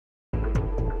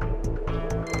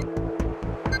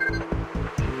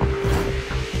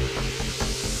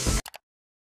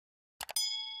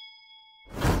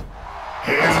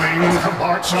Hailing from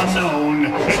parts unknown,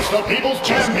 it's the people's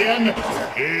champion.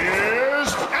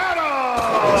 Here's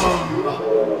Adam!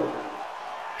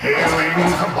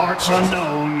 Hailing from parts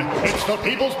unknown, it's the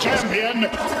people's champion.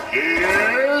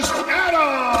 Here's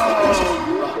Adam!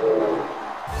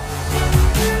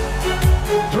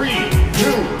 3,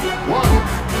 2, 1,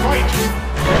 fight!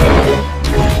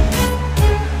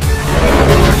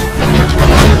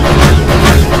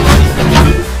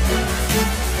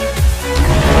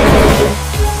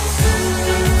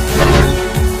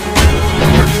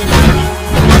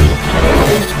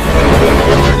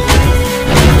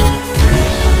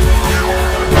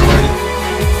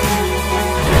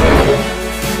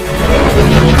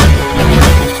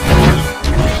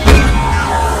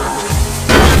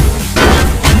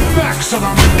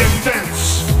 Maximum defense!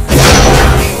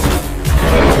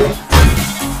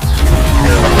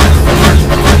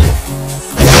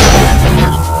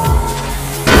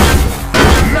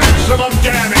 Maximum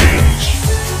damage!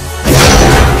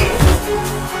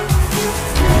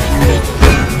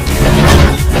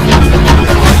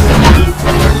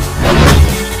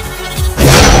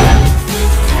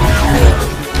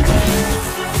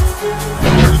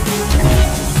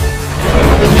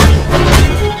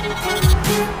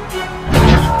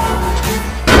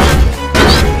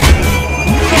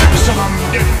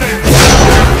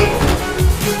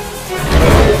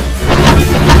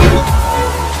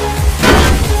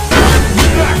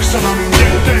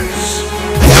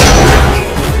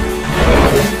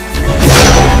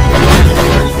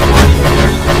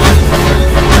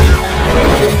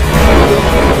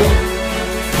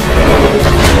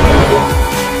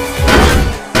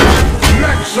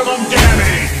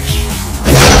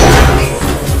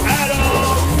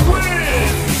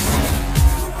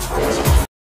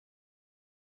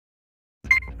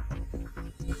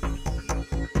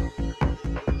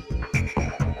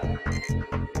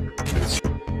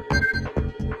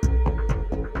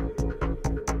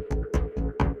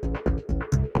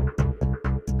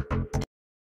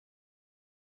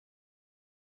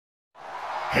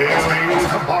 Hailing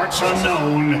from parts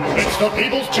unknown, it's the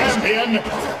people's champion.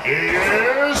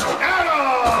 Here's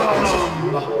Adam!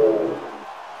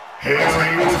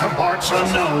 Hailing from parts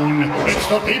unknown, it's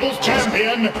the people's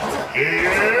champion.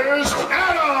 Here's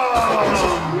Adam!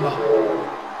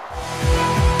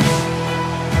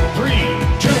 3,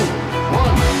 2,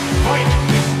 1, fight!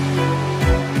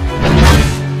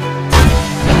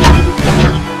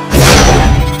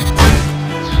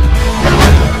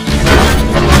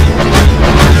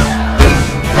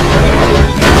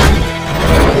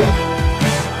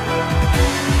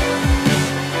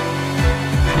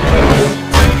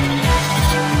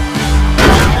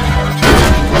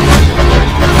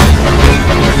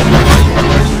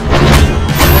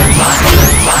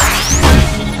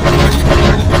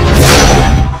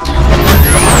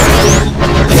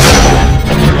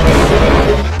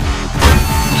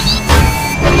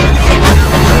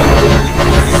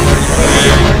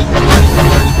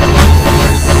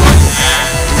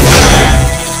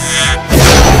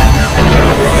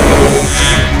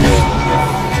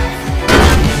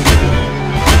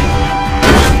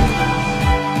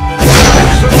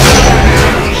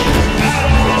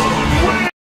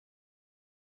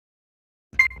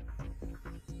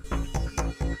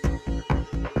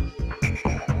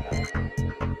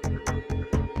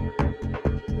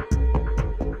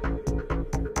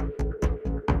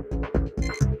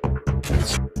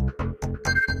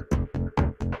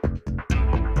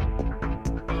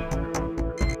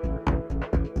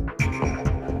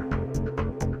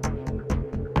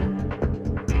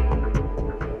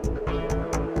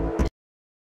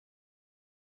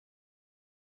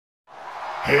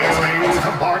 Hailing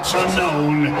from parts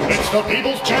unknown, it's the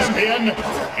people's champion.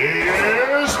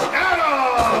 Here's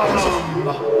Adam!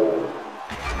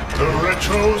 The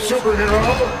retro superhero,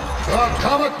 the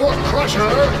comic book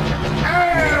crusher,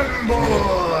 Ambush!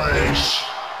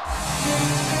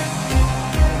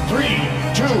 3,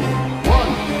 2,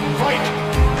 1, fight!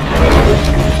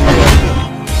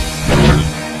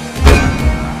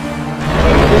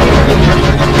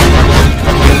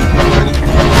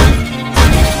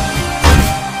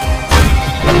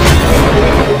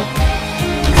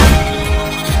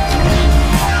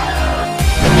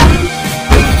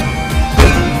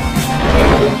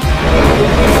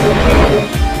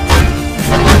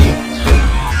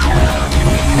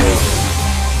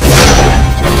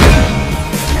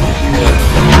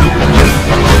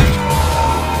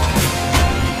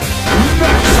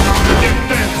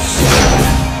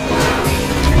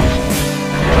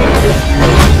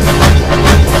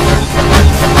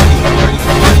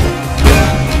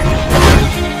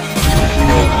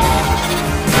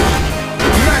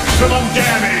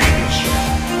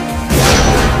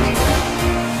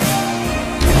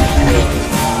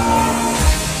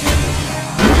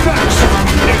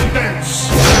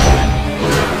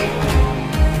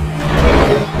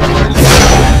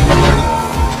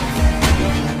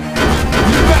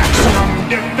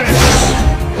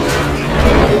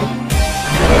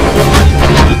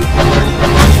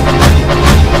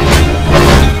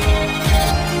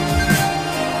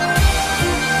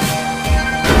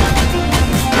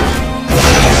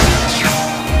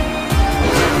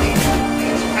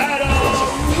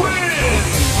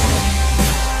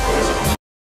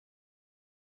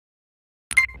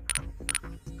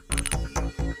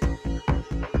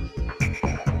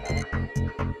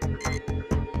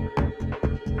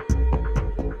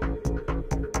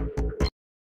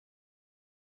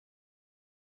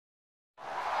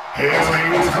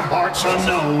 Hailing from parts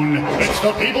unknown, it's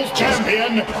the people's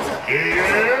champion.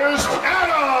 Here's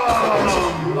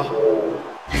Adam!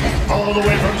 All the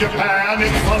way from Japan,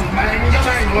 it's the Manga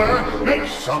Mangler. Make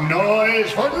some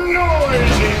noise for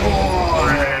Noisy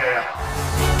Boy!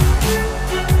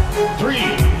 3,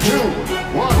 2,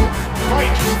 1,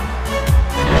 fight!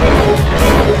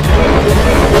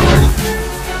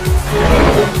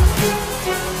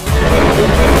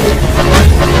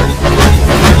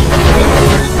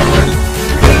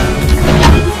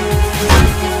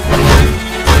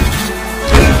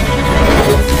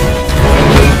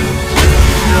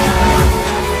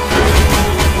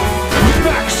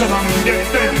 Maximum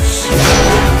defense!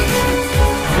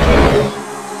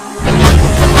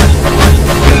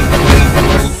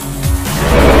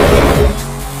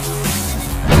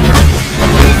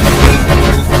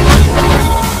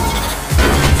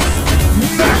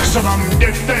 Maximum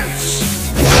defense!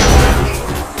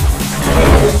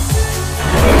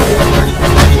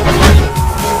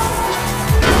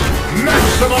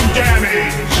 Maximum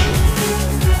damage!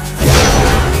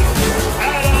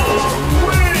 Adam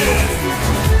wins!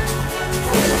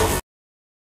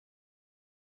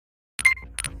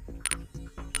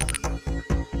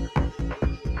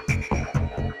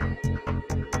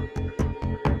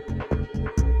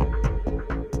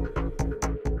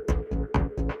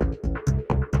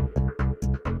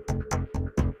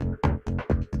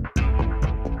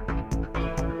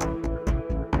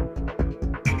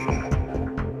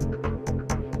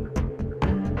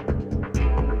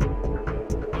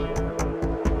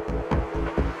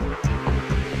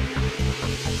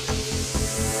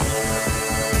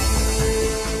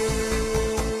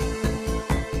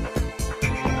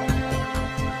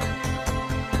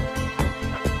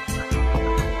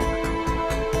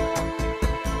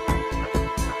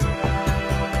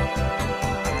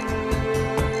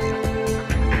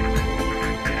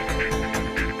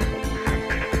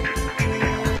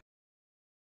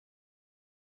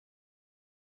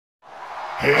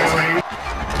 Hailing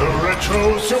the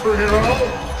retro superhero,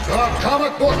 the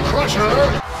comic book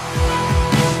crusher,